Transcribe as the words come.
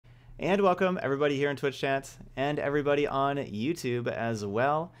And welcome everybody here in Twitch chat and everybody on YouTube as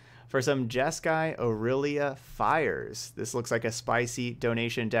well for some Jeskai Aurelia Fires. This looks like a spicy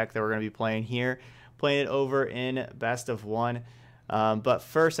donation deck that we're going to be playing here, playing it over in Best of One. But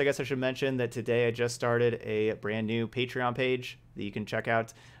first, I guess I should mention that today I just started a brand new Patreon page that you can check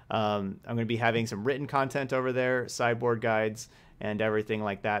out. I'm going to be having some written content over there, sideboard guides, and everything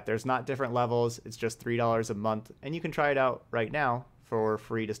like that. There's not different levels. It's just $3 a month, and you can try it out right now for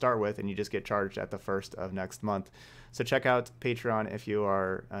free to start with, and you just get charged at the first of next month. So check out Patreon if you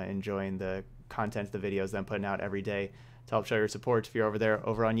are enjoying the content, the videos that I'm putting out every day to help show your support if you're over there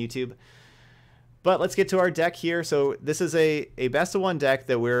over on YouTube. But let's get to our deck here. So this is a best of one deck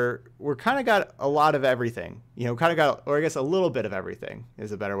that we're kind of got a lot of everything. You know, kind of got, or I guess a little bit of everything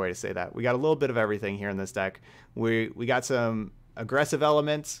is a better way to say that. We got a little bit of everything here in this deck. We got some aggressive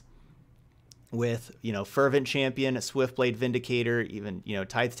elements with, you know, Fervent Champion, Swiftblade Vindicator, even, you know,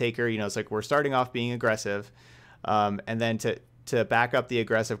 Tithe Taker. You know, it's like we're starting off being aggressive. And then to back up the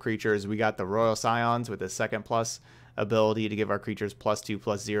aggressive creatures, we got the Royal Scions with a second plus ability to give our creatures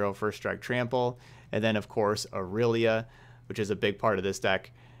 +2/+0 first strike trample, and then of course Aurelia, which is a big part of this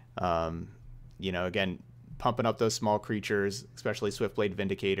deck. You know, again, pumping up those small creatures, especially Swiftblade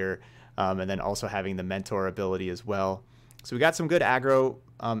Vindicator, and then also having the Mentor ability as well. So we got some good aggro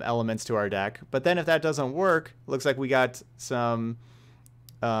elements to our deck. But then if that doesn't work, looks like we got some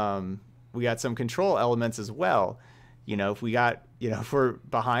control elements as well. You know, if we got, you know, if we're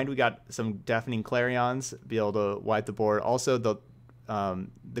behind, we got some Deafening Clarions, be able to wipe the board. Also, the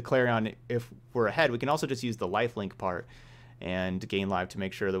Clarion, if we're ahead, we can also just use the lifelink part and gain life to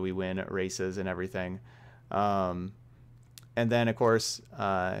make sure that we win races and everything. And then, of course,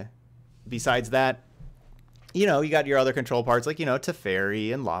 besides that, you know, you got your other control parts like, you know,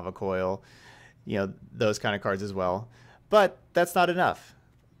 Teferi and Lava Coil, you know, those kind of cards as well. But that's not enough.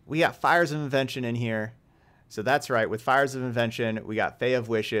 We got Fires of Invention in here. So that's right, with Fires of Invention, we got Fae of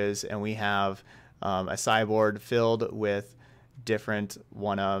Wishes, and we have a sideboard filled with different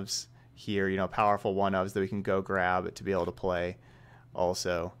one-ofs here, you know, powerful one-ofs that we can go grab to be able to play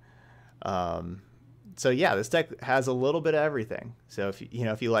also. So yeah, this deck has a little bit of everything. So if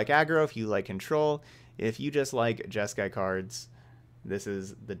you like aggro, if you like control, if you just like Jeskai cards, this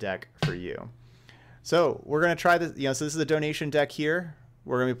is the deck for you. So we're going to try this, you know, so this is a donation deck here.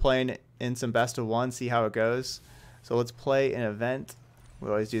 We're going to be playing in some best of one, see how it goes. So let's play an event. We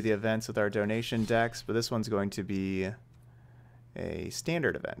always do the events with our donation decks, but this one's going to be a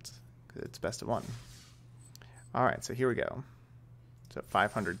standard event because it's best of one. All right, so here we go. So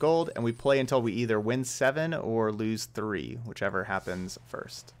 500 gold, and we play until we either win 7 or lose 3, whichever happens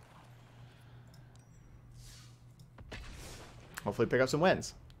first. Hopefully pick up some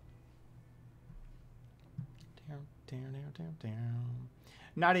wins.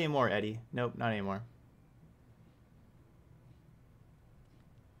 Not anymore, Eddie. Nope, not anymore.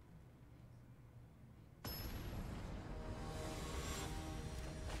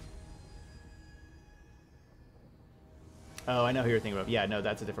 Oh, I know who you're thinking of. Yeah, no,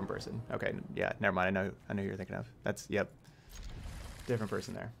 that's a different person. Okay, yeah, never mind. I know who you're thinking of. That's, yep, different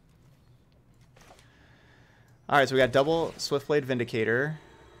person there. All right, so we got double Swiftblade Vindicator.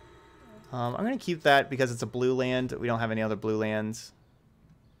 I'm going to keep that because it's a blue land. We don't have any other blue lands.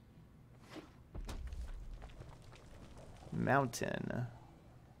 Mountain.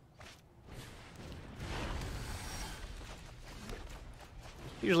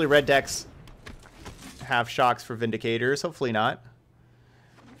 Usually red decks have shocks for Vindicators. Hopefully not.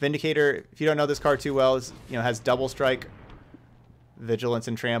 Vindicator, if you don't know this card too well, is, you know, has double strike, vigilance,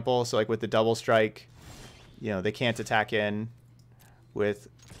 and trample. So like with the double strike, you know, they can't attack in with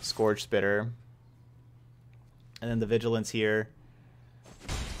Scourge Spitter. And then the vigilance here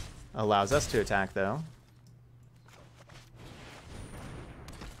allows us to attack though.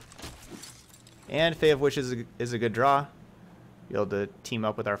 And Fae of Wishes is a good draw. Be able to team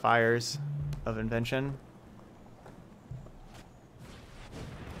up with our Fires of Invention.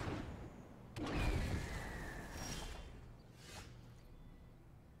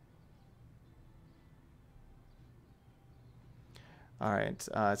 All right,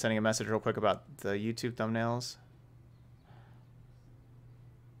 sending a message real quick about the YouTube thumbnails.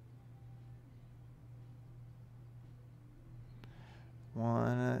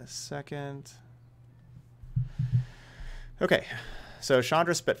 One second. Okay, so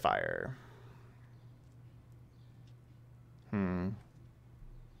Chandra Spitfire.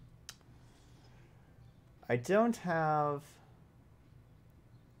 I don't have...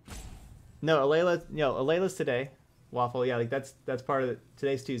 No, Alayla's today. Waffle, yeah, like that's part of it.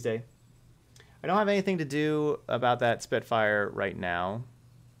 Today's Tuesday. I don't have anything to do about that Spitfire right now.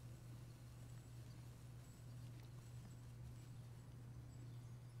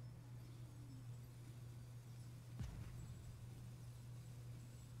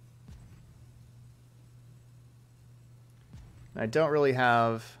 I don't really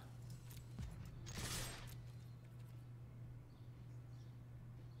have...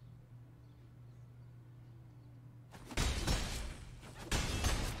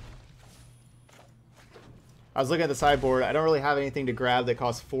 I was looking at the sideboard. I don't really have anything to grab that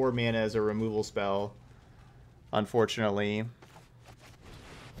costs 4 mana as a removal spell, unfortunately. I'm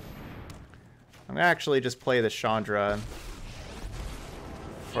going to actually just play the Chandra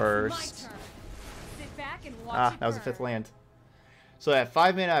first. Ah, that was a 5th land. So at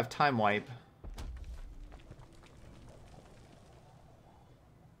 5 mana I have Time Wipe.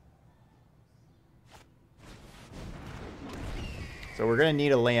 So we're going to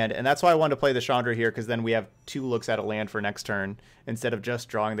need a land, and that's why I wanted to play the Chandra here, because then we have 2 looks at a land for next turn, instead of just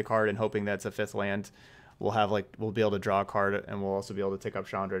drawing the card and hoping that's a 5th land. We'll be able to draw a card, and we'll also be able to tick up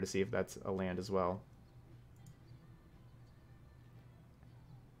Chandra to see if that's a land as well.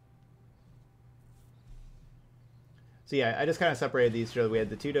 So yeah, I just kind of separated these. So we had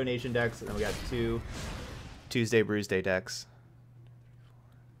the 2 donation decks, and then we got 2 Tuesday Brews Day decks.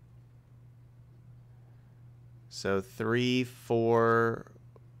 So 3, 4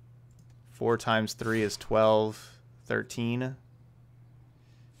 times 3 is 12, 13.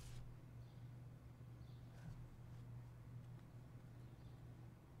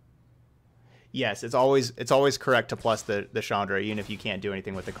 Yes, it's always correct to plus the Chandra, even if you can't do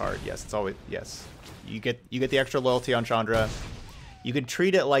anything with the card. Yes, it's always, yes. You get the extra loyalty on Chandra. You can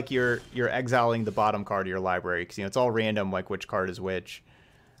treat it like you're exiling the bottom card of your library, because it's all random, like which card is which.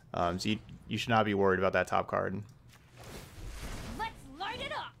 So you should not be worried about that top card. Let's light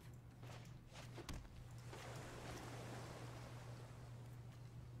it up.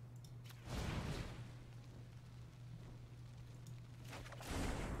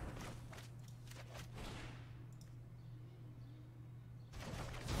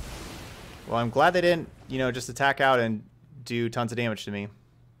 Well, I'm glad they didn't, just attack out and do tons of damage to me.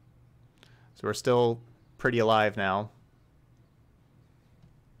 So we're still pretty alive now.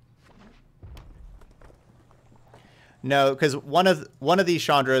 No, because one of these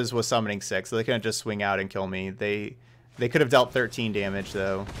Chandras was summoning 6, so they couldn't just swing out and kill me. They could have dealt 13 damage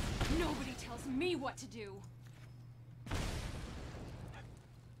though. Nobody tells me what to do.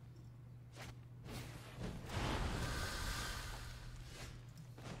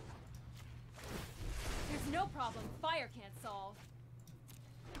 There's no problem fire can't solve.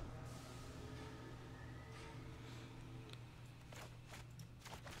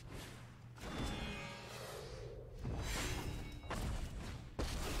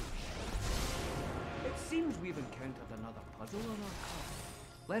 Seems we've encountered another puzzle on our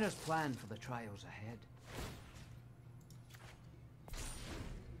path. Let us plan for the trials ahead.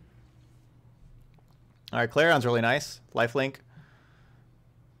 All right, Clarion's really nice. Lifelink.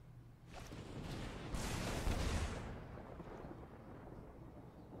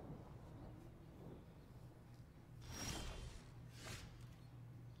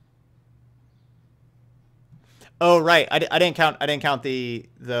 Oh right, I didn't count the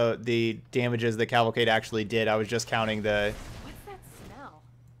damages the Cavalcade actually did. I was just counting the. What's that smell?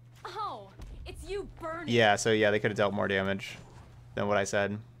 Oh, it's you burning. Yeah, so yeah, they could have dealt more damage than what I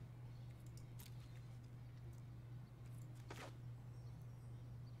said.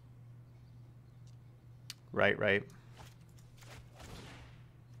 Right.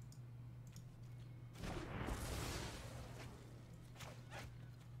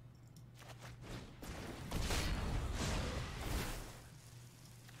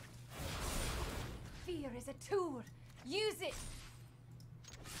 Is a tool. Use it.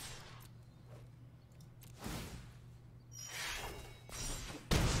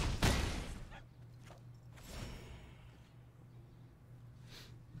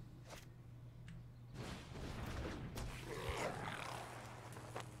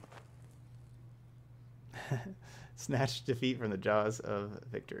 Snatch defeat from the jaws of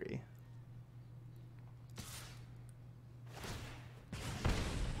victory.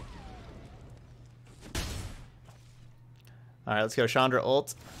 All right, let's go Chandra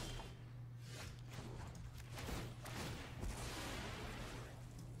ult.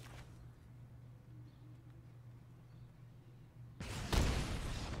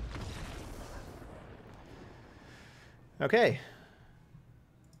 Okay.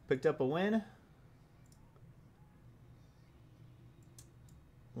 Picked up a win.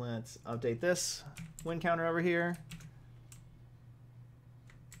 Let's update this win counter over here.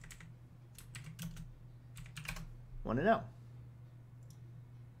 Want to know.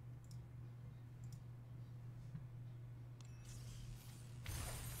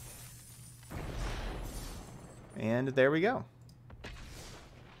 And there we go.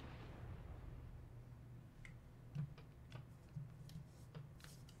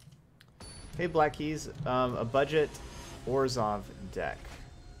 Hey, Black Keys. A budget Orzhov deck.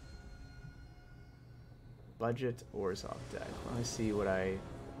 Budget Orzhov deck. Let me see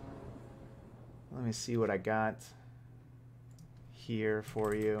what I got here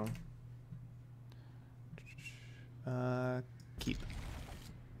for you. Keep.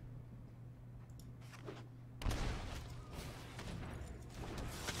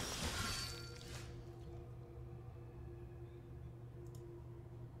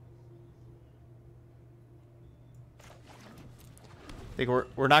 I think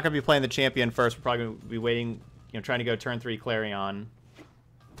we're not going to be playing the champion first. We're probably going to be waiting, trying to go turn 3 Clarion.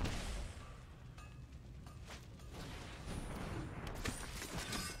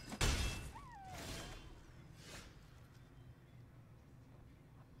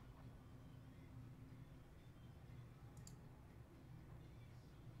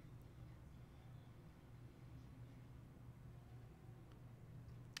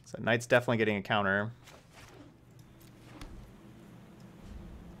 So Knight's definitely getting a counter.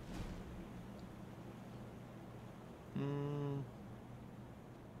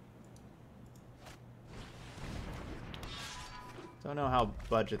 Don't know how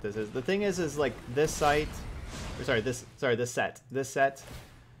budget this is. The thing is like this site, or sorry, this set. This set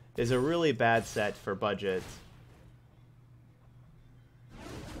is a really bad set for budget.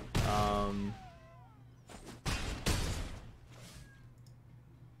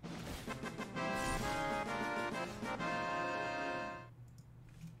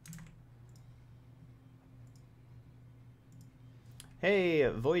 Hey,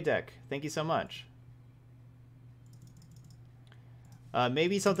 Voidek, thank you so much.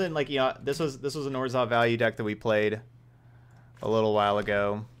 Maybe something like, this was an Orzhov value deck that we played a little while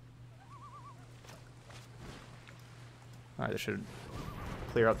ago. All right, this should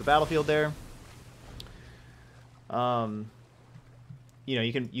clear up the battlefield there.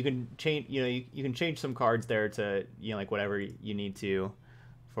 You can change you can change some cards there to like whatever you need to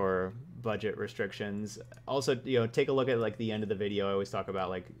for budget restrictions. Also, take a look at like the end of the video. I always talk about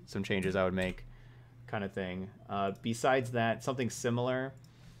like some changes I would make, kind of thing. Besides that, something similar.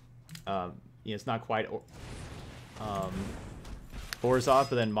 It's not quite Orzhov,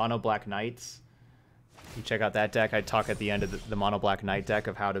 but then Mono Black Knights. You check out that deck. I talk at the end of the Mono Black Knight deck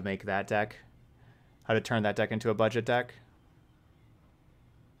of how to make that deck, how to turn that deck into a budget deck.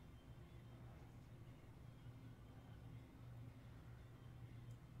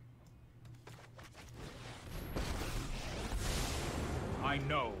 I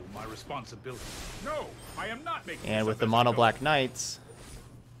know my responsibility. No, I am not making. And with the Mono Black Knights,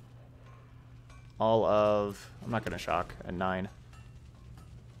 all of, I'm not going to shock, a 9.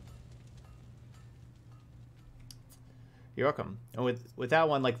 You're welcome. And with that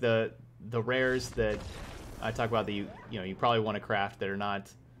one, like the rares that I talk about that you probably want to craft that are not,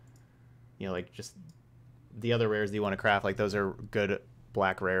 like just the other rares that you want to craft, like those are good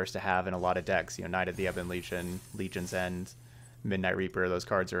black rares to have in a lot of decks. Knight of the Ebon Legion, Legion's End, Midnight Reaper, those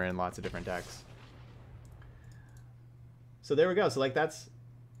cards are in lots of different decks. So there we go. So like that's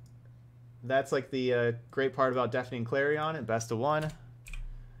like the great part about Deafening Clarion and Best of 1.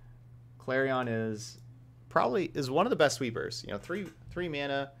 Clarion is one of the best sweepers. 3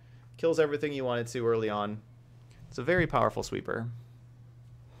 mana, kills everything you want it to early on. It's a very powerful sweeper.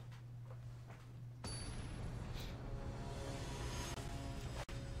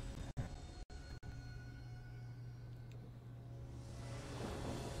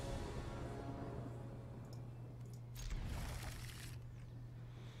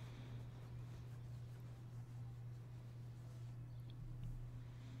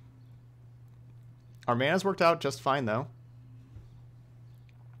 Our mana's worked out just fine, though.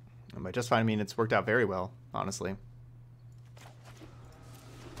 And by just fine, I mean it's worked out very well, honestly.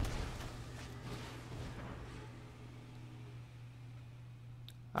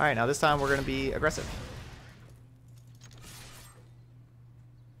 Alright, now this time we're going to be aggressive.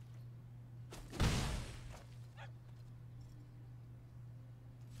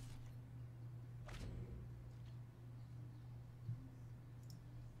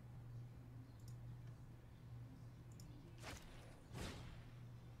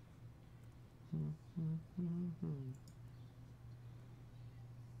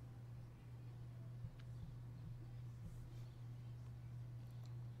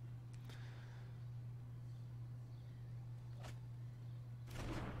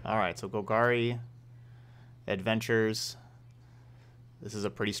 Alright, so Golgari, Adventures. This is a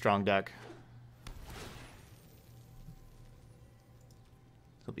pretty strong deck.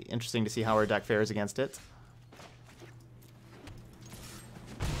 It'll be interesting to see how our deck fares against it.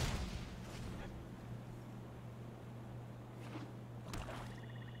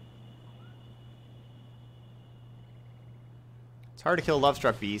 It's hard to kill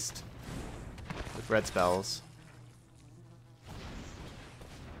Lovestruck Beast with red spells.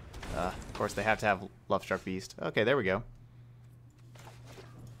 Of course, they have to have Lovestruck Beast. Okay, there we go.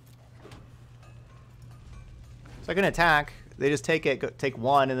 So I can attack. They just take it, take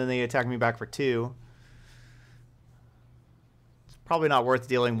 1, and then they attack me back for 2. It's probably not worth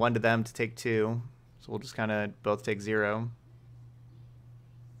dealing 1 to them to take 2. So we'll just kind of both take 0.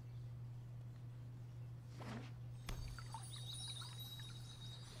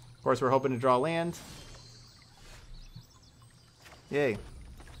 Of course, we're hoping to draw land. Yay.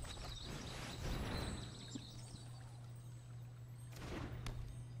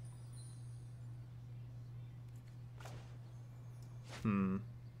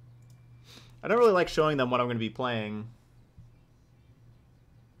 I don't really like showing them what I'm going to be playing.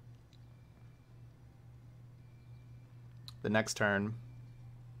 The next turn.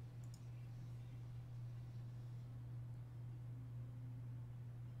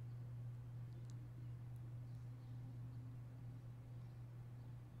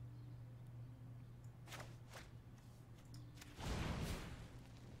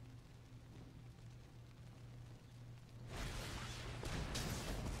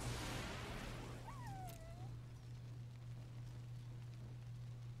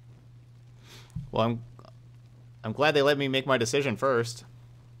 Well, I'm glad they let me make my decision first.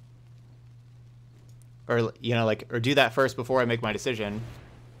 Or, you know, like, or do that first before I make my decision.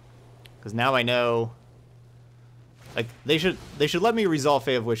 Because now I know, like, they should let me resolve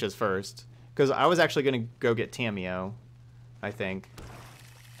Fae of Wishes first. Because I was actually going to go get Tameo, I think.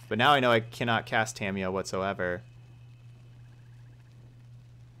 But now I know I cannot cast Tameo whatsoever.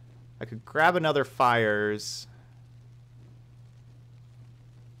 I could grab another Fires.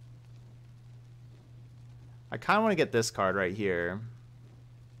 I kind of want to get this card right here.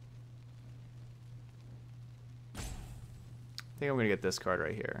 I think I'm going to get this card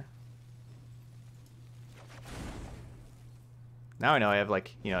right here. Now I know I have,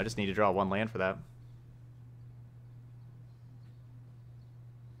 like, you know, I just need to draw 1 land for that.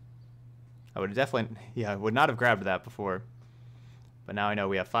 I would have definitely, yeah, I would not have grabbed that before. But now I know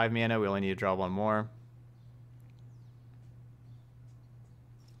we have 5 mana, we only need to draw 1 more.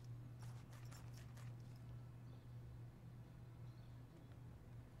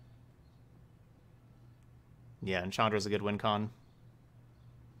 Yeah, and Chandra's a good win con.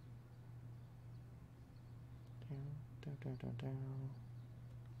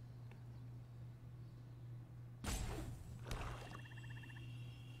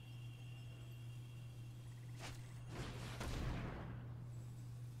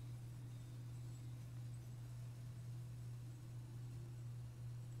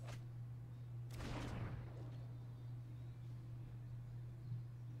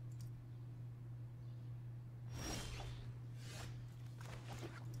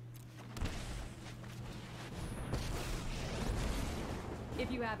 If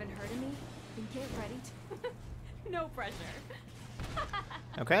you haven't heard of me, then get ready to... No pressure.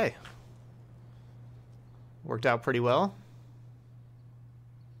 Okay. Worked out pretty well.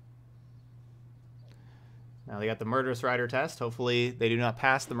 Now they got the Murderous Rider test. Hopefully they do not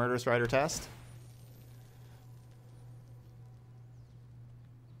pass the Murderous Rider test.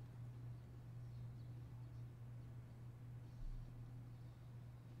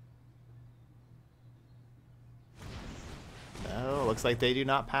 No, looks like they do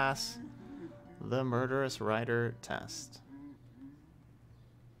not pass the Murderous Rider test.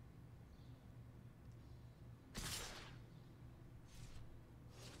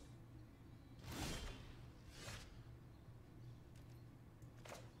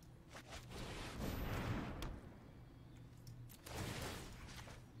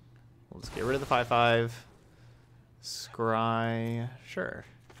 We'll just get rid of the 5/5. Scry, sure.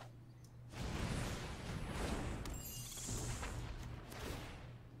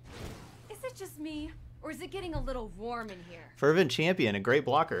 Is it just me, or is it getting a little warm in here? Fervent Champion, a great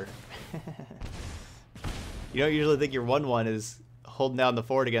blocker. You don't usually think your 1/1 is holding down the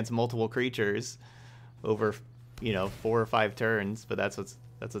fort against multiple creatures over, you know, 4 or 5 turns, but that's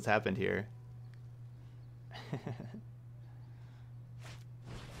what's happened here.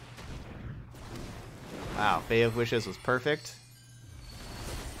 Wow, Fae of Wishes was perfect.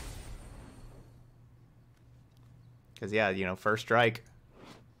 Because, yeah, you know, first strike.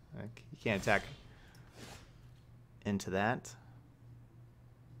 You can't attack into that.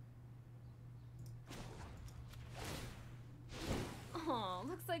 Oh,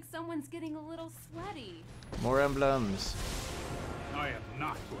 looks like someone's getting a little sweaty. More emblems. I am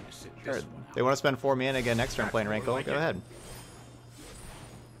not going to sit Sure. this one out. They want to spend 4 mana again next turn That's playing more Rankle. like Go it. ahead.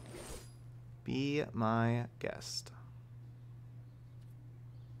 Be my guest.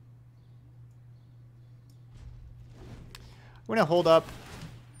 We're gonna hold up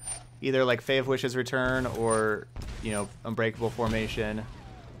either like Fae of Wishes return or, you know, Unbreakable formation.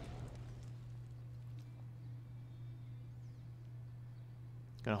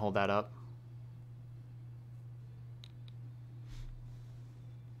 Gonna hold that up.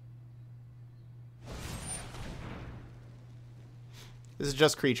 This is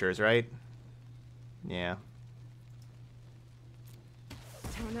just creatures, right? Yeah.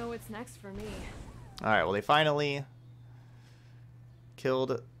 Don't know what's next for me. Alright, well they finally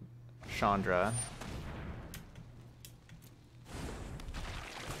killed Chandra.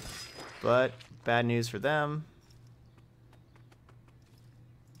 But bad news for them.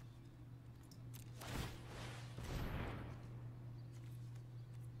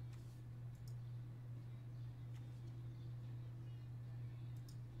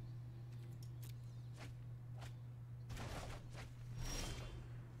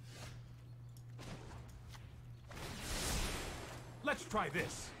 Let's try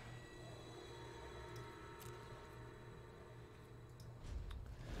this.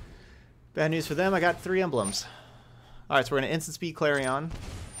 Bad news for them, I got 3 emblems. Alright, so we're gonna instant speed Clarion.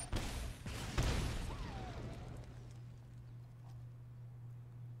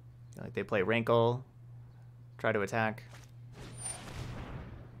 Like they play Rankle, try to attack.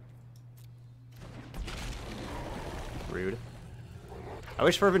 Rude. I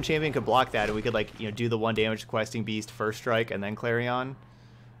wish Fervent Champion could block that and we could, like, you know, do the 1 damage to Questing Beast first strike and then Clarion.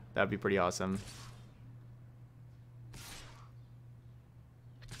 That'd be pretty awesome.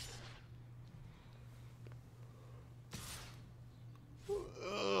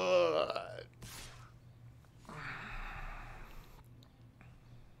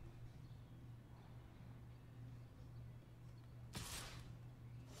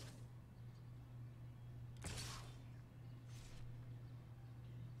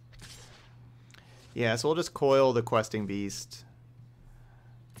 Yeah, so we'll just coil the Questing Beast.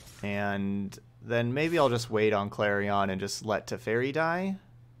 And then maybe I'll just wait on Clarion and just let Teferi die.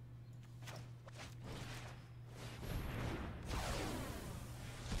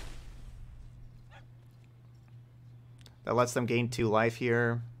 That lets them gain 2 life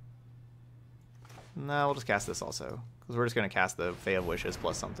here. No, we'll just cast this also. Because we're just going to cast the Fae of Wishes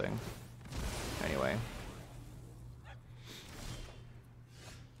plus something. Anyway.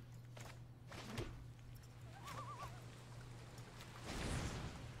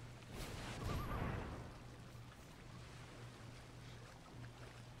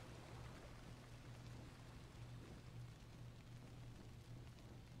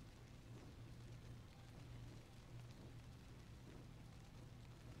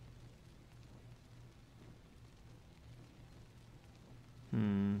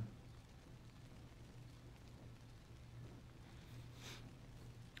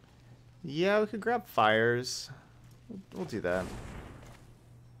 Yeah, we could grab fires. We'll do that.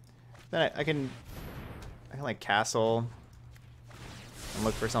 Then I can like castle and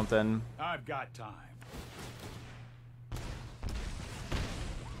look for something. I've got time.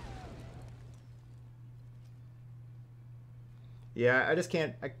 Yeah,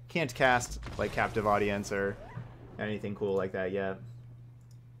 I can't cast like Captive Audience or anything cool like that yet.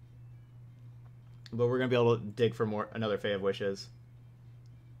 But we're gonna be able to dig for another Fae of Wishes.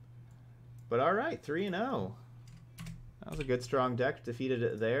 But all right, 3-0. That was a good, strong deck. Defeated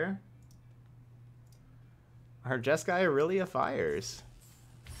it there. Our Jeskai Aurelia Fires.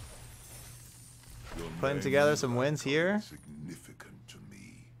 Putting together some wins here. Significant to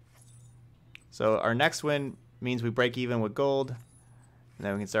me. So our next win means we break even with gold, and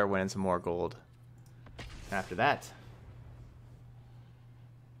then we can start winning some more gold after that.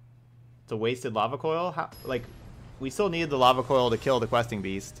 It's a wasted lava coil. How, like, we still need the lava coil to kill the Questing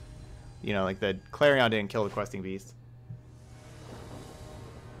Beast. You know, like the Clarion didn't kill the Questing Beast.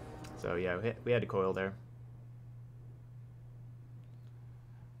 So yeah, we had to coil there.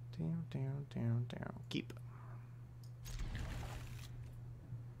 Down. Keep.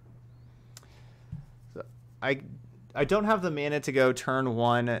 So I don't have the mana to go turn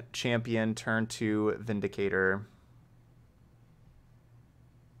 1 Champion, turn 2 Vindicator.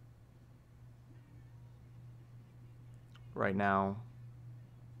 Right now.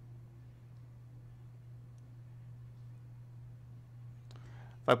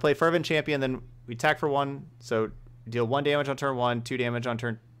 If I play Fervent Champion, then we attack for 1, so deal 1 damage on turn 1, 2 damage on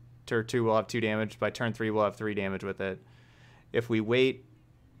turn 2, we'll have 2 damage. By turn 3, we'll have 3 damage with it. If we wait,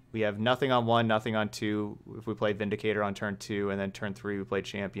 we have nothing on 1, nothing on 2. If we play Vindicator on turn 2, and then turn 3, we play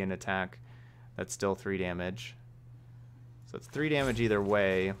Champion attack, that's still 3 damage. So it's 3 damage either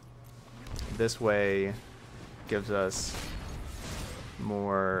way. This way gives us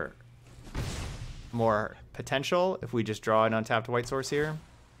more more potential if we just draw an untapped white source here.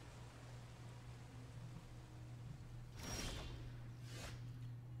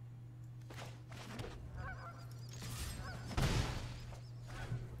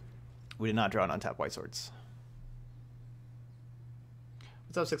 We did not draw an untapped white swords.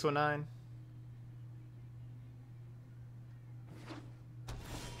 What's up, 619?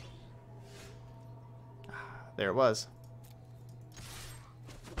 There it was.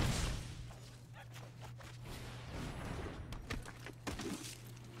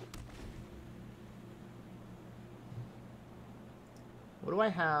 What do I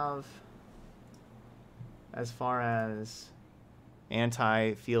have as far as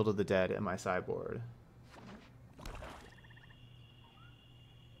anti-Field of the Dead in my sideboard?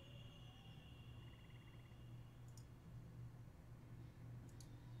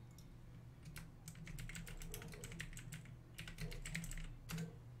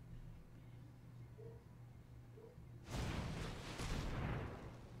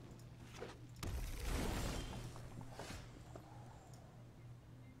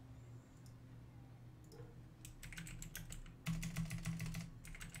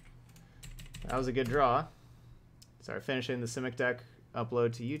 That was a good draw. Start finishing the Simic deck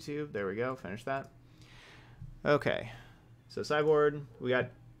upload to YouTube. There we go. Finish that. Okay. So sideboard, we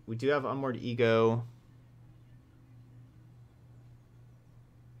do have Unmoored Ego.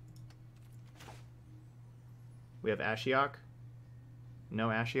 We have Ashiok. No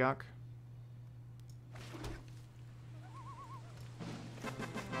Ashiok.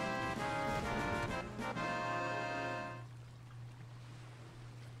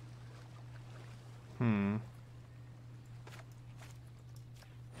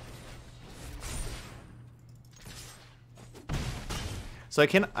 So I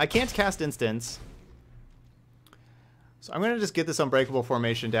can't cast instants. So I'm gonna just get this Unbreakable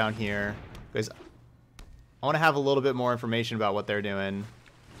formation down here because I want to have a little bit more information about what they're doing.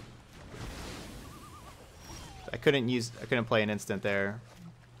 I couldn't play an instant there.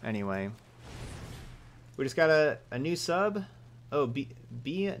 Anyway, we just got a new sub. Oh, be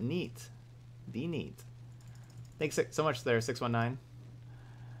neat. Be neat. Thanks so much there, 619.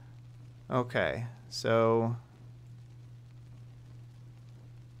 Okay, so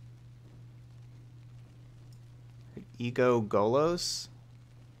Ego Golos.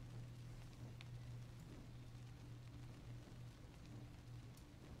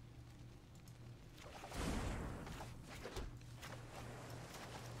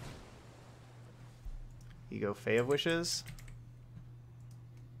 Ego Fae of Wishes.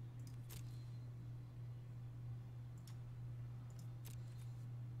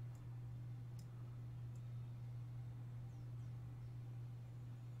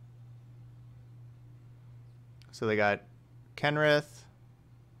 So they got Kenrith.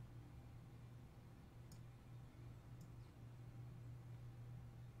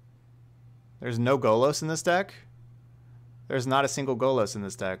 There's no Golos in this deck. There's not a single Golos in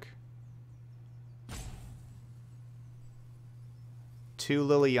this deck. 2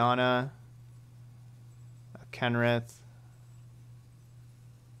 Liliana, a Kenrith.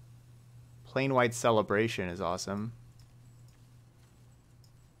 Plain White Celebration is awesome.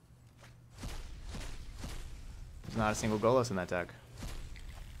 There's not a single Golos in that deck.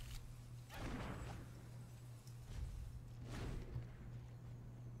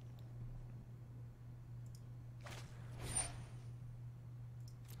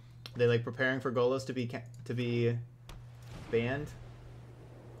 They like preparing for Golos to be banned.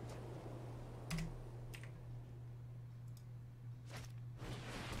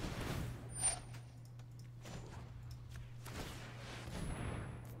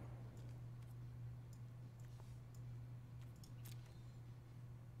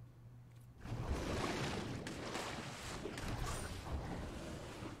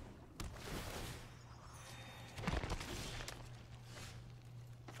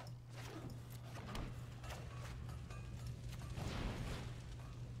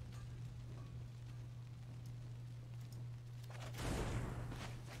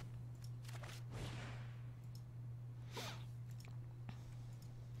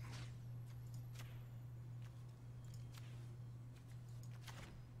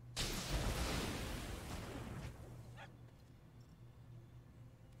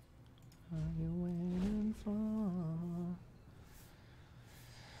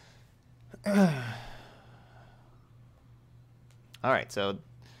 All right, so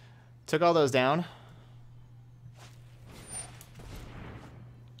took all those down.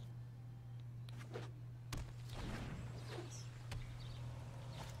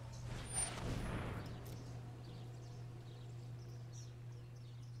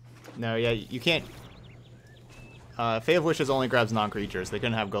 No, yeah, you can't Fae of Wishes only grabs non-creatures. They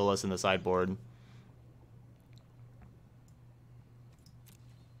couldn't have Golas in the sideboard.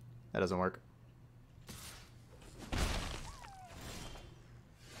 That doesn't work.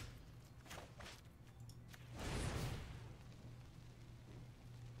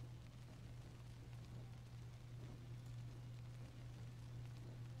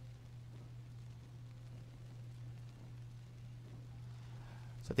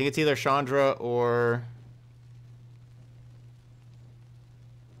 I think it's either Chandra or...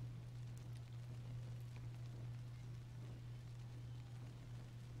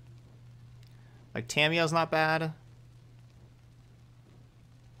 like, Tamiyo's not bad.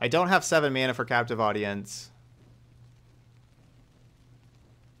 I don't have 7 mana for Captive Audience.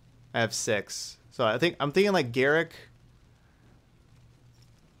 I have 6. So I'm thinking like Garruk,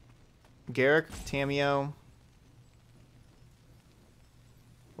 Tamiyo,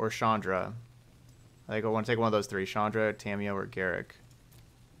 or Chandra. I think I want to take one of those 3. Chandra, Tamiyo, or Garruk.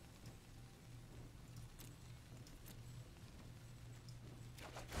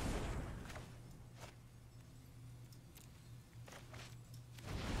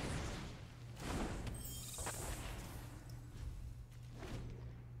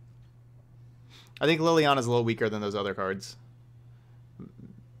 I think Liliana's a little weaker than those other cards.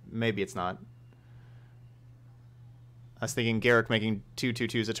 Maybe it's not. I was thinking Garruk making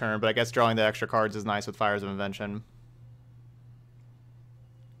 2/2/2s a turn, but I guess drawing the extra cards is nice with Fires of Invention.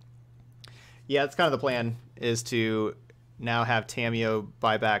 Yeah, that's kind of the plan, is to now have Tamiyo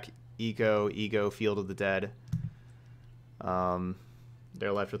buy back Ego, Field of the Dead.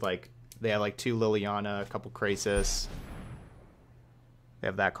 They're left with, like, they have like 2 Liliana, a couple Krasis. They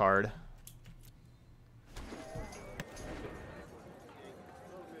have that card.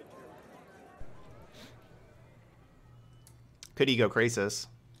 Could Ego Krasis.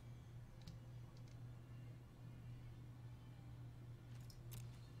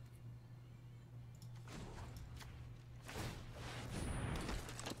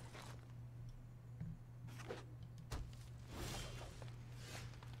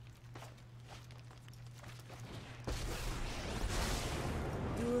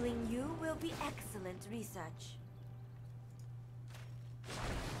 Dueling you will be excellent research.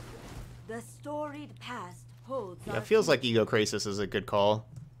 The storied past holds. Yeah, it feels like Ego Krasis is a good call.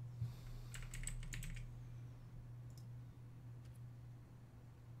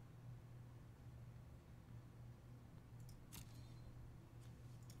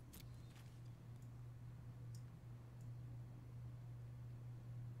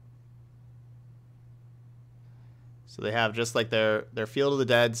 So they have just like their Field of the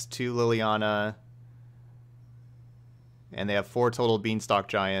Dead's 2 Liliana, and they have 4 total Beanstalk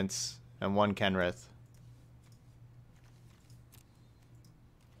Giants and 1 Kenrith.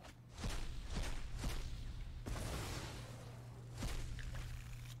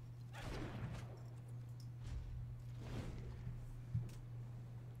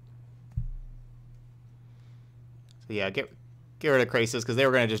 So yeah, get rid of Krasis, because they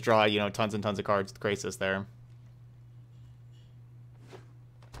were going to just draw, you know, tons and tons of cards with Krasis there.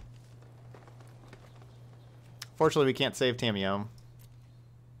 Fortunately, we can't save Tamiyo.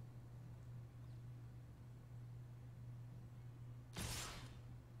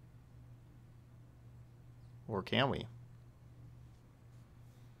 Or can we?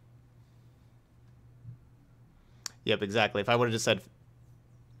 Yep, exactly. If I would have just said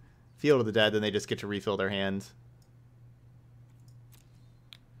Field of the Dead, then they just get to refill their hand.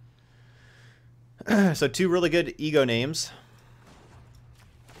 So 2 really good Ego names.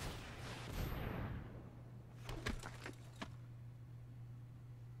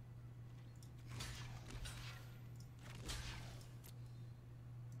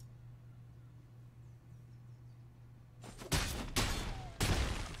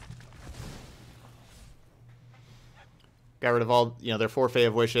 Got rid of all, you know, their 4 Fae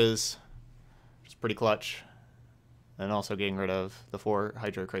of Wishes, which is pretty clutch. And also getting rid of the 4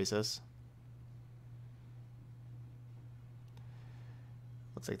 Hydro Krasis.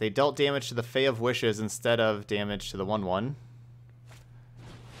 Looks like they dealt damage to the Fae of Wishes instead of damage to the 1/1.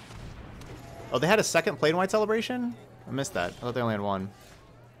 Oh, they had a second Plain White Celebration? I missed that. I thought they only had 1.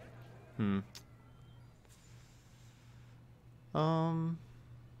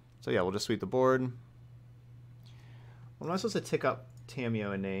 So yeah, we'll just sweep the board. What am I supposed to tick up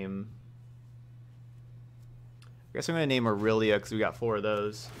Tamiyo a name? I guess I'm going to name Aurelia because we got 4 of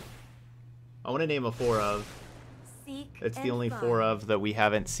those. I want to name a 4 of. It's the only 4 of that we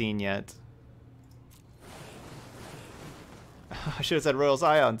haven't seen yet. I should have said Royal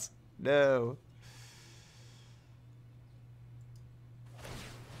Scions. No.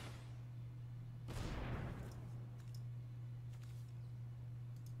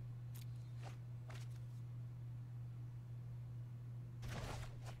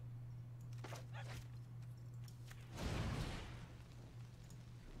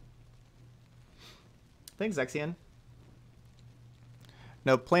 Thanks, Zexian.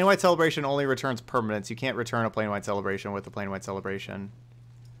 No, Plain White Celebration only returns permanents. You can't return a Plain White Celebration with the Plain White Celebration.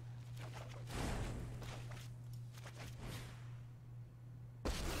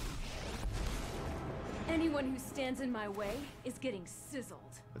 Anyone who stands in my way is getting sizzled.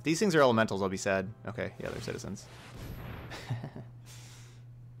 If these things are elementals, I'll be sad. Okay, yeah, they're citizens.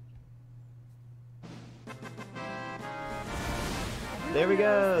 There we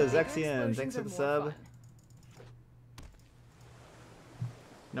go, Zexian. Thanks for the sub.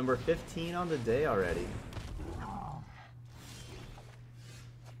 Number 15 on the day already.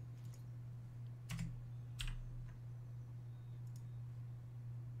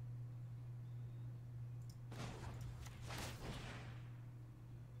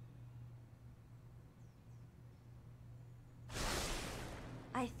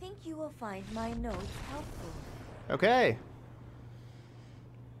 I think you will find my notes helpful. Okay.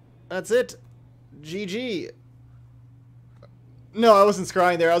 That's it. GG. No, I wasn't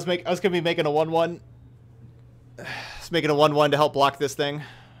scrying there. I was gonna be making a 1-1. Just making a 1-1 to help block this thing.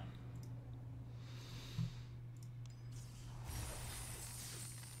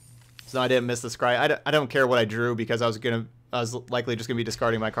 So I didn't miss the scry. I don't care what I drew because I was likely just gonna be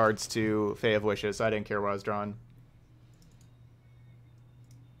discarding my cards to Fae of Wishes, so I didn't care what I was drawing.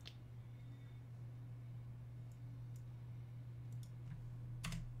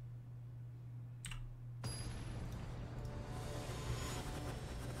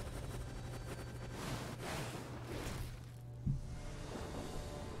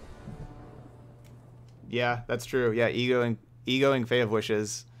 Yeah, that's true. Yeah, egoing Fae of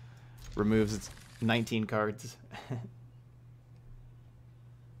Wishes removes its 19 cards. It's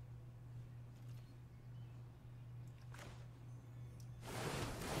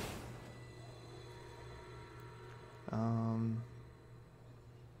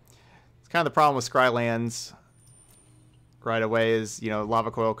kind of the problem with Scrylands right away is, you know,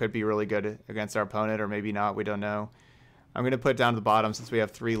 Lava Coil could be really good against our opponent, or maybe not. We don't know. I'm going to put it down to the bottom since we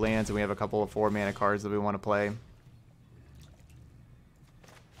have 3 lands and we have a couple of 4 mana cards that we want to play.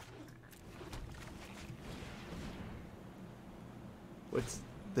 What's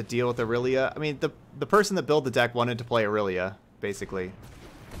the deal with Aurelia? I mean, the person that built the deck wanted to play Aurelia, basically.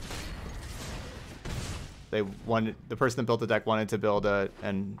 The person that built the deck wanted to build a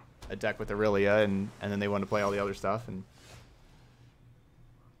deck with Aurelia, and then they wanted to play all the other stuff. And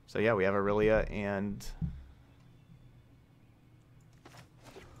so yeah, we have Aurelia and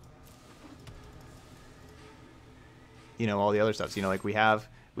you know, all the other stuff. So, you know, like we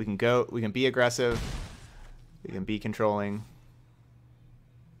can be aggressive, we can be controlling.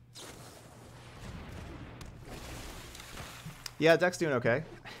 Yeah, deck's doing okay.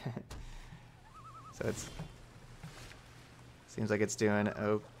 So seems like it's doing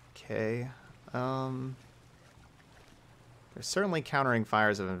okay. They're certainly countering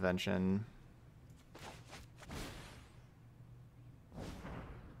Fires of Invention.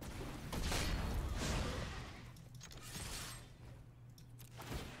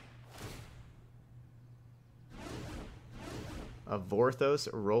 A Vorthos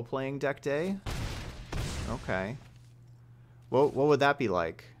role-playing deck day? Okay. What would that be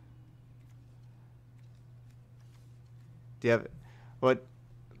like? Do you have... What...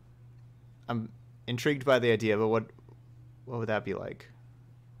 I'm intrigued by the idea, but what would that be like?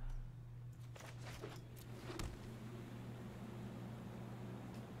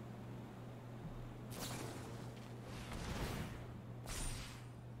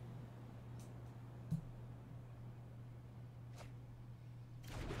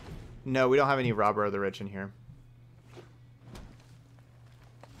 No, we don't have any Robber of the Rich in here.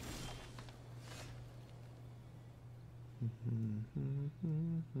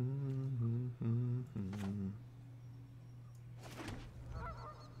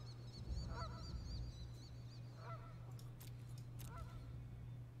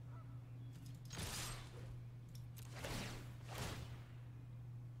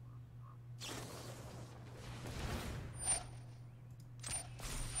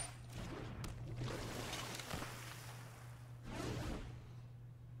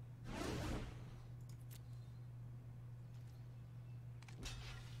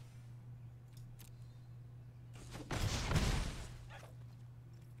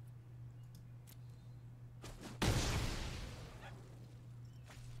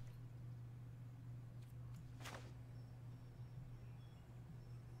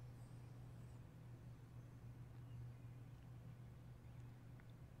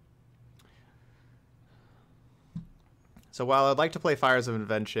 So while I'd like to play Fires of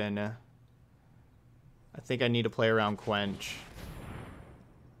Invention, I think I need to play around Quench.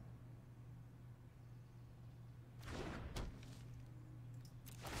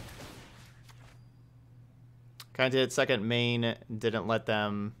 Kind of did second main, didn't let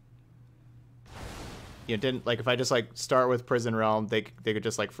them, you know, didn't, like, if I just, like, start with Prison Realm, they could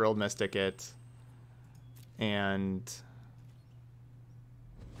just, like, Frilled Mystic it and,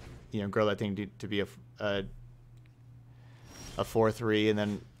 you know, grow that thing to be a 4/3, and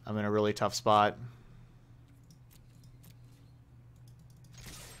then I'm in a really tough spot.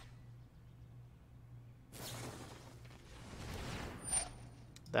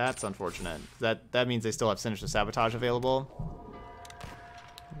 That's unfortunate. That means they still have Sinister Sabotage available.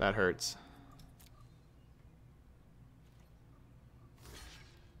 That hurts.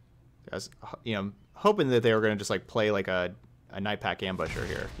 I was, you know, hoping that they were going to just like play like a Night Pack Ambusher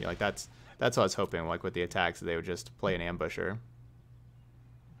here. You know, like that's what I was hoping. Like with the attacks, that they would just play an Ambusher.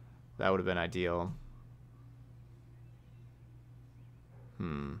 That would have been ideal.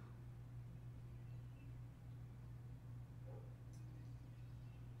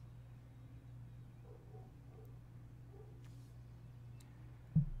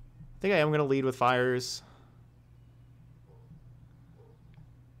 I think I am going to lead with Fires.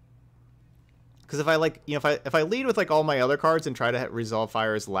 Because if I like, you know, if I lead with like all my other cards and try to resolve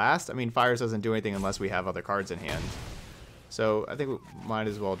Fires last, I mean, Fires doesn't do anything unless we have other cards in hand. So I think we might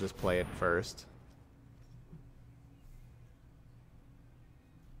as well just play it first.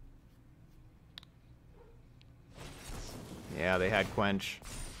 Yeah, they had Quench.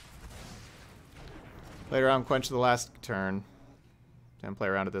 Played around Quench the last turn. Didn't play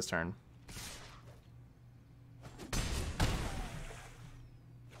around it this turn.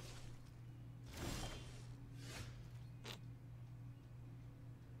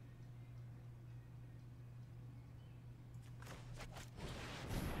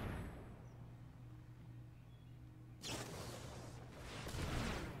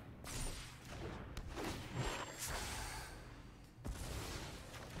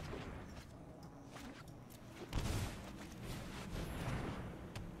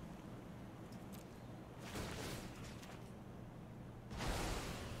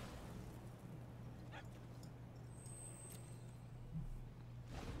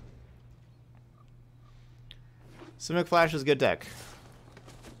 Simic Flash is a good deck.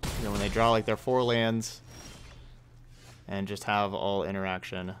 You know, when they draw like their 4 lands and just have all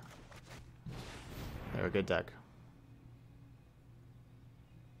interaction, they're a good deck.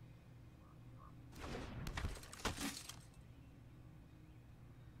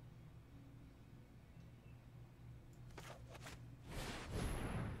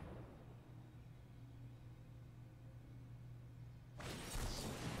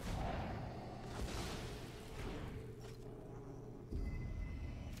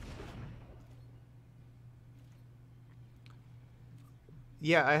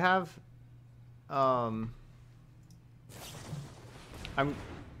 Yeah, I have, oh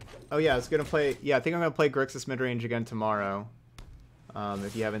yeah, I was gonna play, yeah, I think I'm gonna play Grixis Midrange again tomorrow,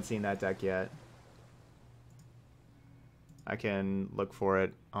 if you haven't seen that deck yet. I can look for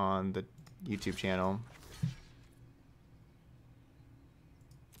it on the YouTube channel.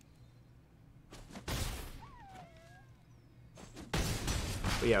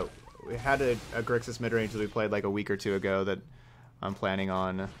 But yeah, we had a Grixis Midrange that we played like a week or two ago that I'm planning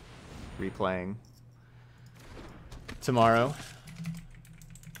on replaying tomorrow.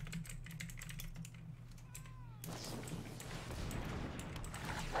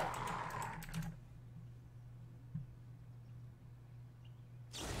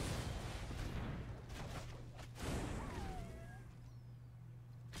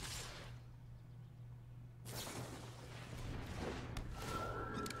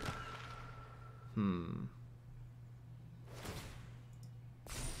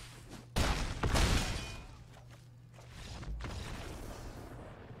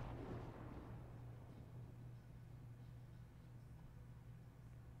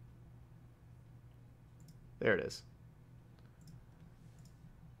 There it is.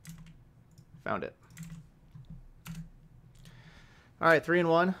 Found it. All right,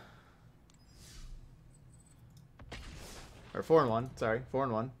 3-1. Or 4-1. Sorry,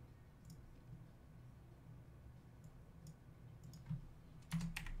 4-1.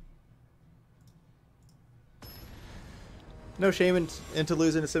 No shame into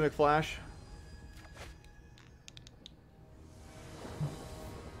losing a Simic Flash.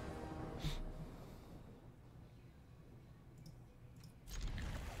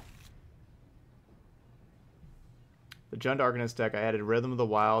 The Jund Arcanist deck, I added Rhythm of the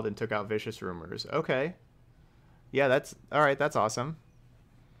Wild and took out Vicious Rumors. Okay. Yeah, that's... Alright, that's awesome.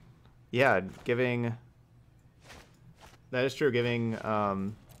 Yeah, giving... That is true. Giving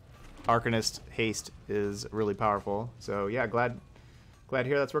Arcanist haste is really powerful. So, yeah, glad to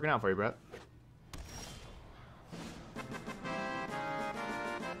hear that's working out for you, Brett.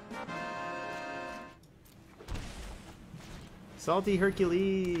 Salty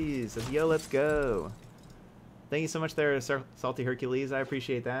Hercules. Yo, let's go. Thank you so much there, Salty Hercules. I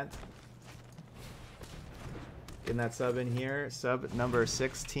appreciate that. Getting that sub in here. Sub number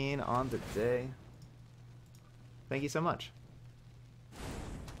 16 on the day. Thank you so much.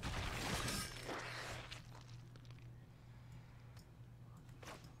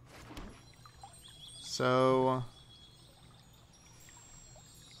 So,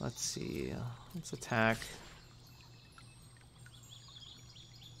 let's see. Let's attack.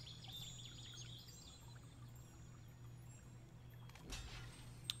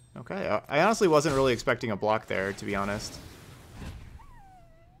 Okay, I honestly wasn't really expecting a block there, to be honest.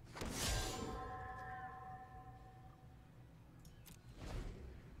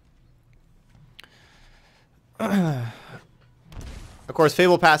 Of course,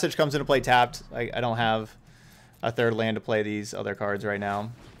 Fable Passage comes into play tapped. I don't have a third land to play these other cards right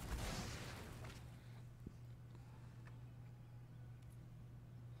now.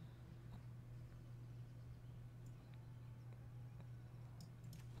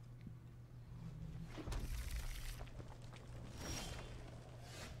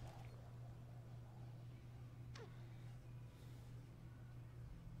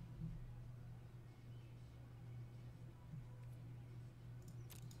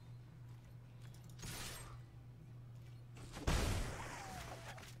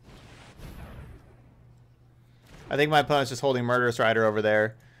 I think my opponent's just holding Murderous Rider over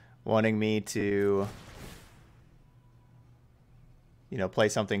there, wanting me to, you know, play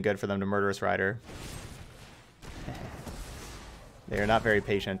something good for them to Murderous Rider. They are not very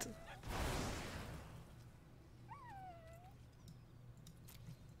patient.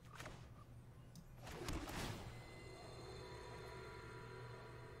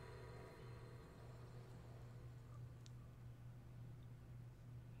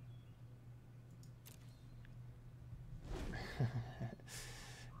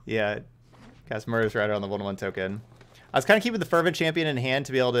 Yeah, cast Murderous Rider on the 1/1 token. I was kind of keeping the Fervent Champion in hand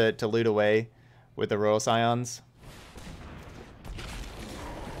to be able to loot away with the Royal Scions.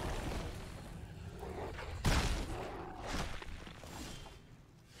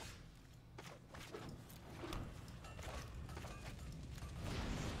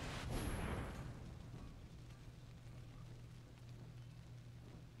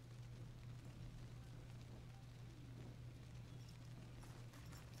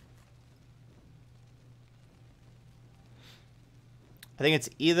 I think it's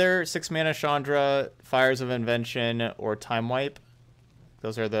either 6 mana Chandra, Fires of Invention, or Time Wipe.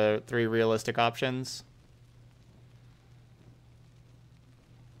 Those are the 3 realistic options.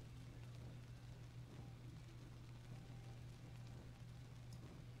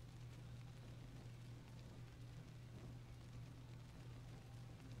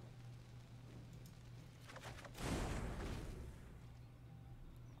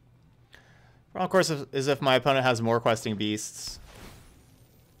 Well, of course, is if my opponent has more Questing Beasts.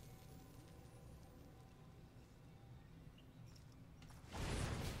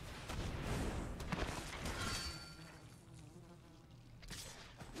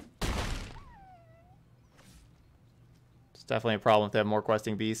 Definitely a problem if they have more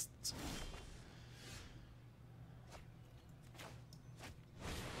Questing Beasts.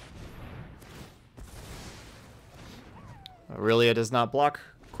 Aurelia does not block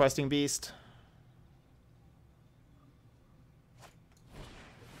Questing Beast.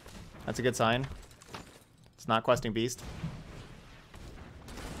 That's a good sign. It's not Questing Beast.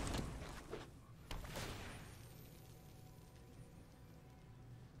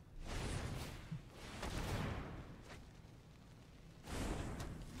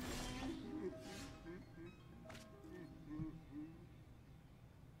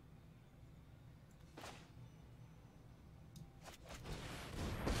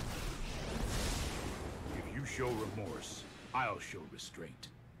 Show remorse, I'll show restraint.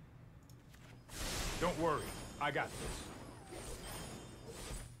 Don't worry, I got this.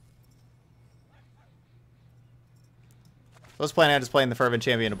 I was planning on just playing the Fervent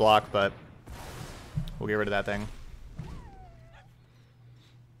Champion to block, but we'll get rid of that thing.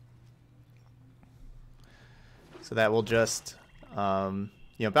 So that will just, you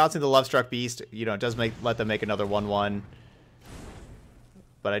know, bouncing the Lovestruck Beast, you know, it does let them make another 1/1,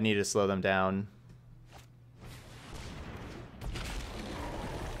 but I need to slow them down.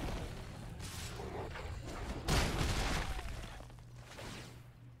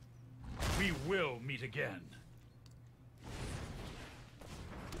 We will meet again.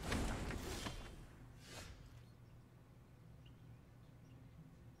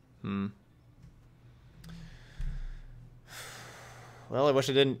 Well, I wish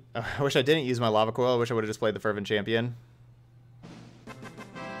I didn't use my Lava Coil. I wish I would have just played the Fervent Champion.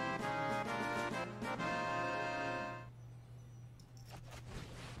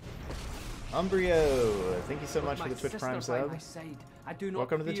 Umbrio, thank you so With much for my the Twitch sister Prime by sub. my side, I do not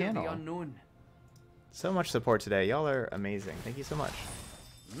Welcome to the fear channel. the unknown. So much support today. Y'all are amazing. Thank you so much.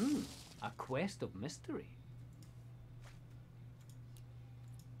 A quest of mystery.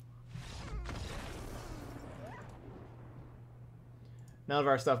 None of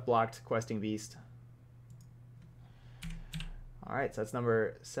our stuff blocked Questing Beast. Alright, so that's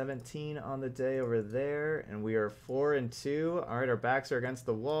number 17 on the day over there. And we are 4 and 2. Alright, our backs are against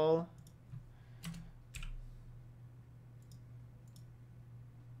the wall.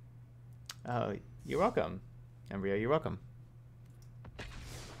 Oh, you're welcome. Embryo, you're welcome.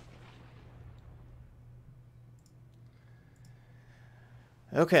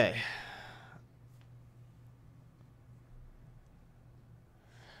 Okay.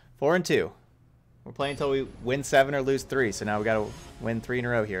 4 and 2. We're playing until we win 7 or lose 3, so now we gotta win 3 in a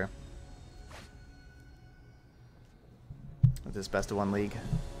row here. With this best of 1 league.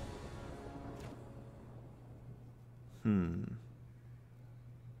 I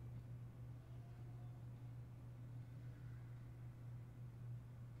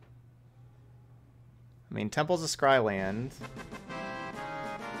mean, Temple's a Scryland.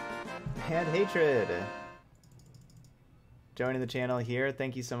 And Hatred. Joining the channel here.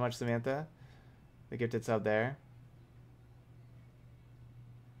 Thank you so much, Samantha. The gifted sub there.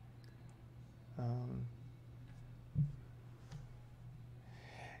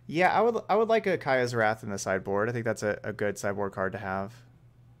 Yeah, I would like a Kaya's Wrath in the sideboard. I think that's a good sideboard card to have.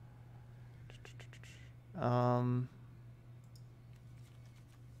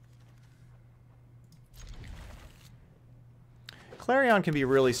 Clarion can be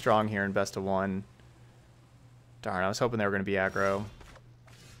really strong here in best of 1. Darn, I was hoping they were going to be aggro.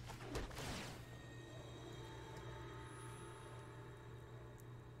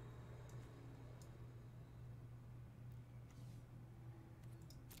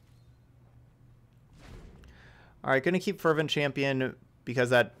 Alright, going to keep Fervent Champion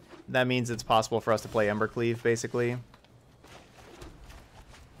because that means it's possible for us to play Embercleave, basically.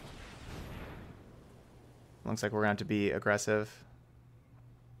 Looks like we're going to have to be aggressive.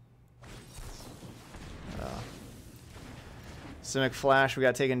 Simic Flash, we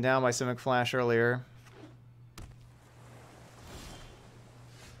got taken down by Simic Flash earlier.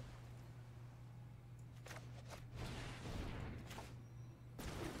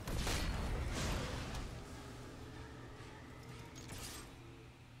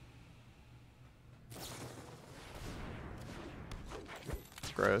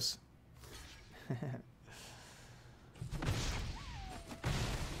 It's gross.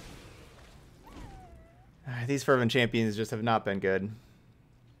 These Fervent Champions just have not been good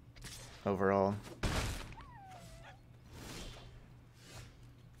overall.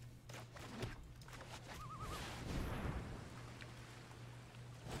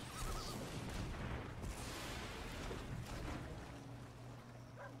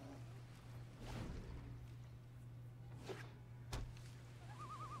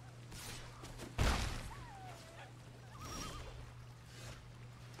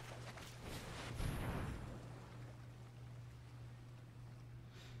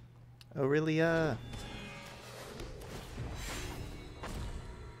 Aurelia.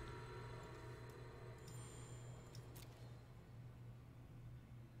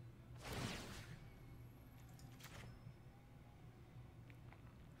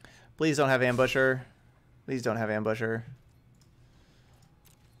 Please don't have Ambusher. Please don't have Ambusher.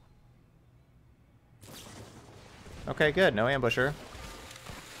 Okay, good. No Ambusher.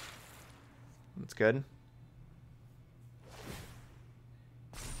 That's good.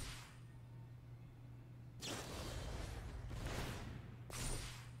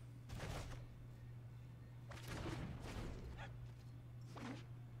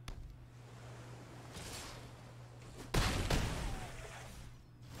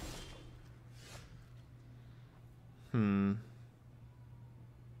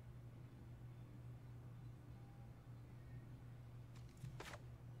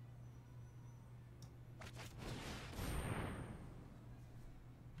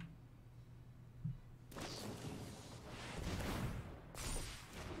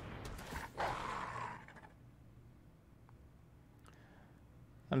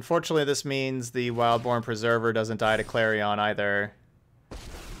 Unfortunately, this means the Wildborn Preserver doesn't die to Clarion either.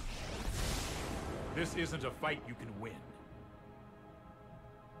 This isn't a fight you can win.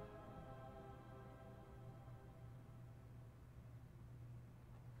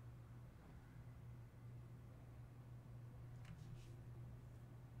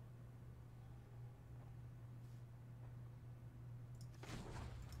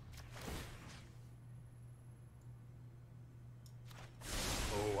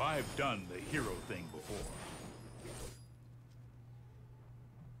 Oh, I I've done the hero thing before.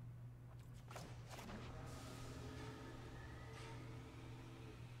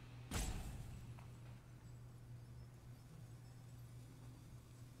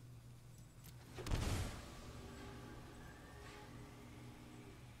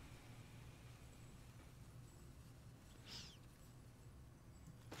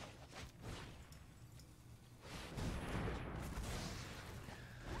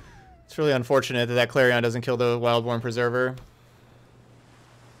 It's really unfortunate that that Clarion doesn't kill the Wildborn Preserver.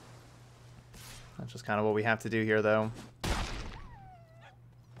 That's just kind of what we have to do here, though.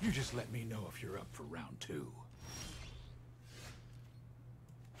 You just let me know if you're up for round 2.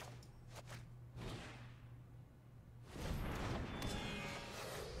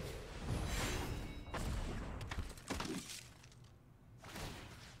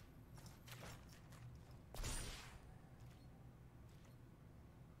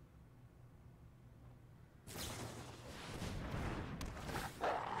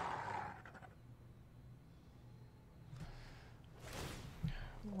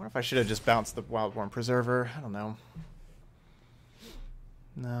 I wonder if I should have just bounced the Wildborn Preserver. I don't know.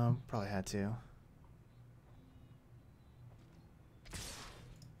 No, probably had to.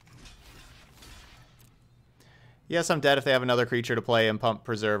 Yes, I'm dead if they have another creature to play and pump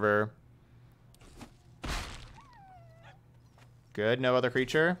Preserver. Good, no other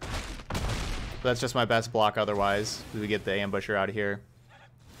creature. That's just my best block otherwise. We get the Ambusher out of here.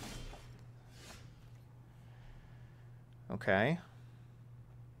 Okay.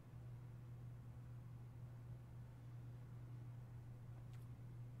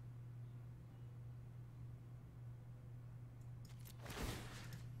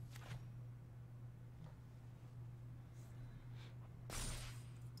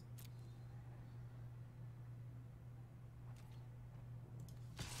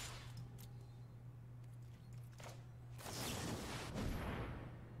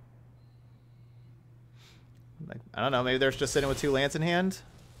 I don't know, maybe they're just sitting with 2 lands in hand?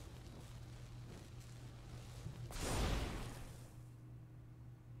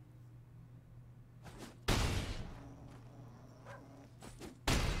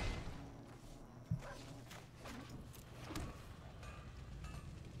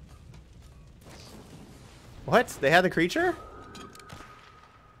 What? They had the creature?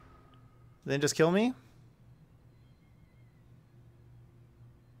 They didn't just kill me?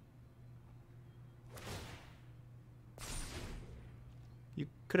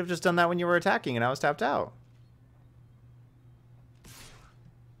 Could have just done that when you were attacking and I was tapped out.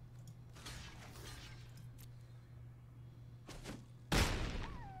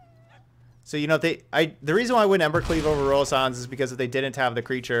 So, you know, the reason why I wouldn't Embercleave over Roll-a-Sans is because if they didn't have the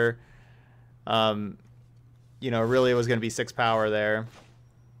creature, you know, really it was going to be 6 power there.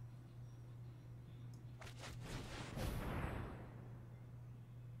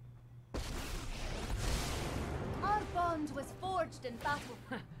 Was forged in battle.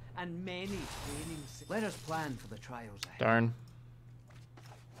 And many training. Let us plan for the trials ahead. Darn.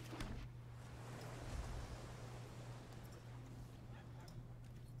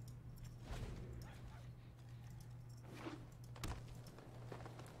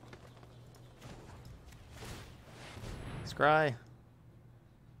 Scry.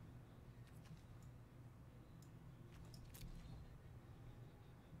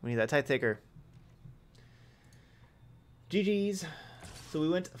 We need that Tithe Taker. GG's. So we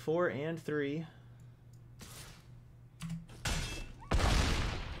went 4 and 3.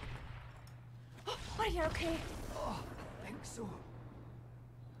 Are you okay? Oh, I think so. So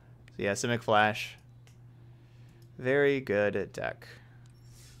yeah, Simic Flash. Very good deck.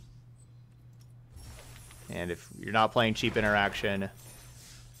 And if you're not playing cheap interaction,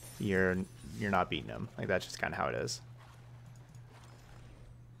 you're not beating them. Like, that's just kind of how it is.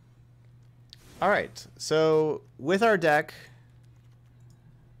 All right, so with our deck,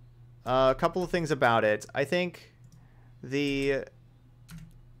 a couple of things about it. I think the,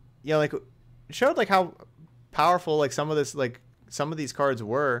 you know, like, it showed like how powerful like some of these cards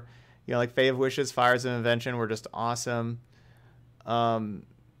were. You know, like Fae of Wishes, Fires of Invention were just awesome. I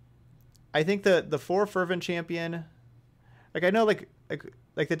think the 4 Fervent Champion, like, I know like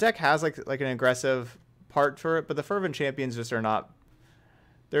the deck has like an aggressive part for it, but the Fervent Champions just are not.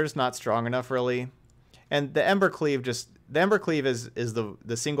 They're just not strong enough, really. And the Embercleave is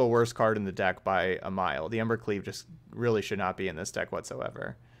the single worst card in the deck by a mile. The Embercleave just really should not be in this deck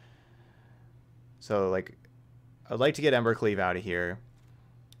whatsoever. So, like, I'd like to get Embercleave out of here.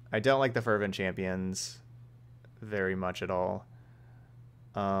 I don't like the Fervent Champions very much at all.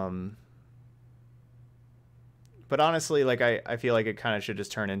 But honestly, like I feel like it kind of should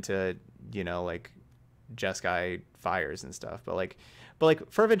just turn into, you know, like Jeskai Fires and stuff. But like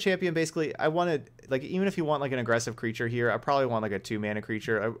Fervent Champion, basically, I wanted, like, even if you want like an aggressive creature here, I probably want like a 2-mana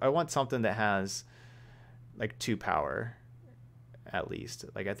creature. I want something that has like 2 power at least.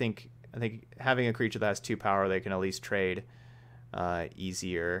 Like I think having a creature that has 2 power, they can at least trade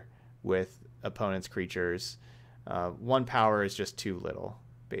easier with opponents' creatures. 1 power is just too little,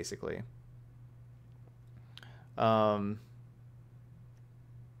 basically. Like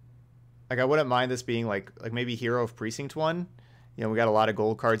I wouldn't mind this being like maybe Hero of Precinct 1. You know, we got a lot of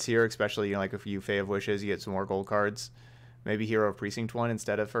gold cards here, especially, you know, like if you Fae of Wishes, you get some more gold cards. Maybe Hero of Precinct 1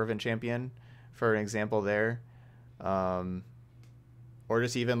 instead of Fervent Champion, for an example there. Or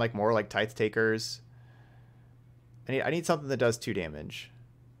just even like more like Tithe Takers. I need something that does 2 damage,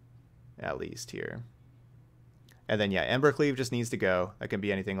 at least here. And then, yeah, Embercleave just needs to go. That can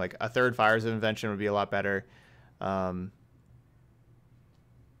be anything. Like a 3rd Fires of Invention would be a lot better.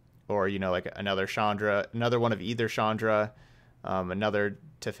 Or, you know, like another Chandra, another one of either Chandra, another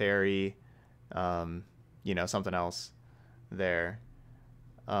Teferi, you know, something else there.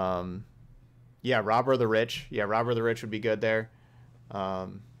 Yeah, Robber the Rich. Yeah, Robber the Rich would be good there.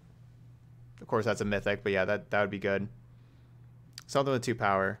 Of course, that's a mythic, but yeah, that would be good. Something with 2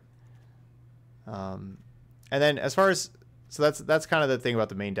 power. And then as far as, so that's kind of the thing about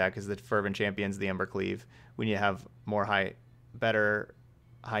the main deck, is the Fervent Champions, the Embercleave. We need to have more better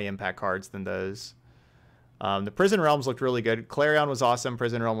high impact cards than those. The Prison Realms looked really good. Clarion was awesome.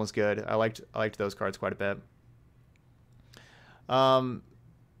 Prison Realm was good. I liked those cards quite a bit.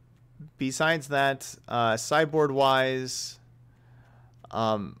 Besides that, sideboard wise,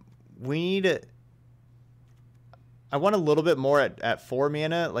 we need, I want a little bit more at 4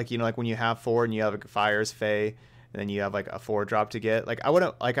 mana. Like, you know, like when you have 4 and you have like Fires, Fae, and then you have like a 4-drop to get. Like I would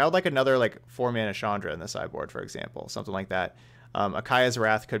like another like 4 mana Chandra in the sideboard, for example, something like that. Akaya's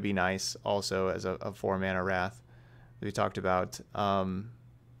Wrath could be nice also as a 4 mana Wrath that we talked about. I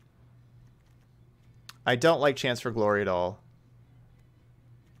don't like Chance for Glory at all.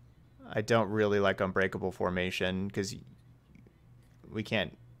 I don't really like Unbreakable Formation because we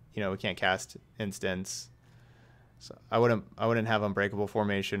can't, you know, we can't cast instants. So I wouldn't have Unbreakable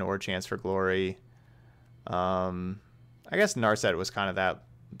Formation or Chance for Glory. I guess Narset was kind of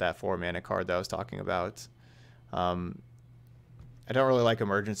that 4 mana card that I was talking about. I don't really like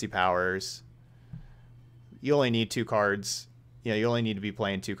Emergency Powers. You only need 2 cards. You know, you only need to be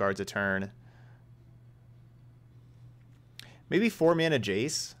playing 2 cards a turn. Maybe 4 mana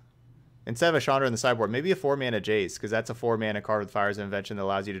Jace. Instead of a Chandra in the sideboard, maybe a 4 mana Jace, because that's a 4 mana card with Fires of Invention that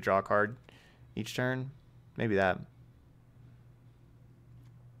allows you to draw a card each turn. Maybe that.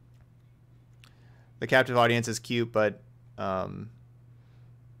 The Captive Audience is cute, but a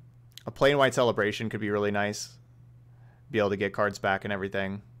plain white Celebration could be really nice. Be able to get cards back and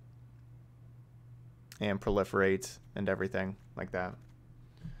everything. And proliferate and everything like that.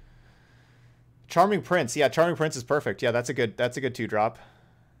 Charming Prince. Yeah, Charming Prince is perfect. Yeah, that's a good 2-drop.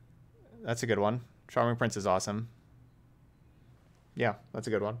 That's a good one. Charming Prince is awesome. Yeah, that's a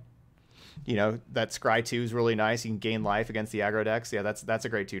good one. You know, that Scry 2 is really nice. You can gain life against the aggro decks. Yeah, that's a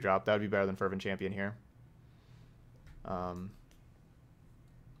great 2-drop. That would be better than Fervent Champion here.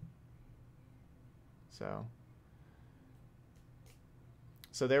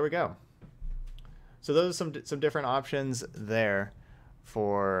 So there we go. So those are some different options there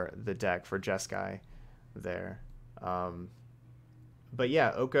for the deck for Jeskai there. But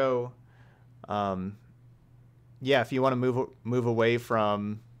yeah, Oko. Yeah, if you want to move away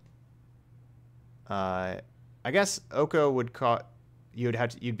from, I guess Oko would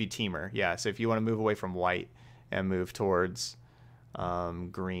you'd be Teamer. Yeah, so if you want to move away from white and move towards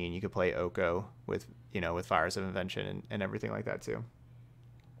green, you could play Oko with, you know, with Fires of Invention and everything like that too.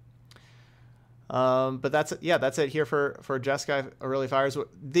 But that's it here for Jeskai Aurelia Fires.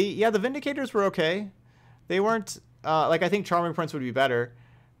 The Vindicators were okay. They weren't like, I think Charming Prince would be better,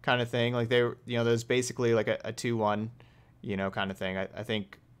 kind of thing. Like they were, you know, there's basically like a 2/1, you know, kind of thing. I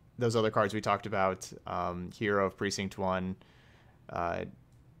think those other cards we talked about, Hero of Precinct 1,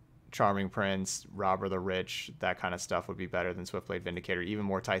 Charming Prince, Robber the Rich, that kind of stuff would be better than Swiftblade Vindicator. Even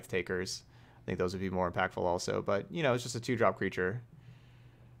more Tithe Takers. I think those would be more impactful also. But, you know, it's just a 2-drop creature.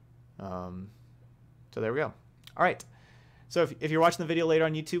 So there we go. All right. So if you're watching the video later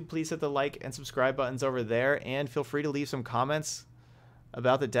on YouTube, please hit the like and subscribe buttons over there, and feel free to leave some comments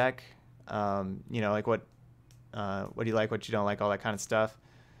about the deck. You know, like what do you like, what you don't like, all that kind of stuff.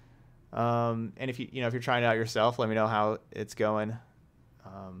 And if you're trying it out yourself, let me know how it's going.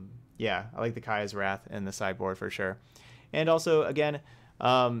 Yeah, I like the Kaya's Wrath in the sideboard for sure. And also, again,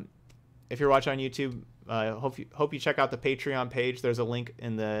 if you're watching on YouTube, hope you check out the Patreon page. There's a link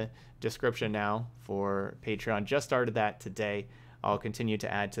in the description now for Patreon. Just started that today. I'll continue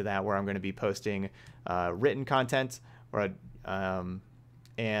to add to that, where I'm going to be posting written content, or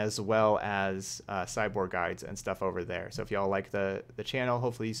as well as cyborg guides and stuff over there. So if y'all like the channel,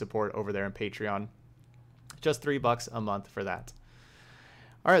 hopefully you support over there in Patreon. Just $3 a month for that.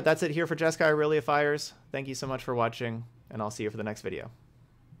 All right, that's it here for Jeskai Aurelia Fires. Thank you so much for watching, and I'll see you for the next video.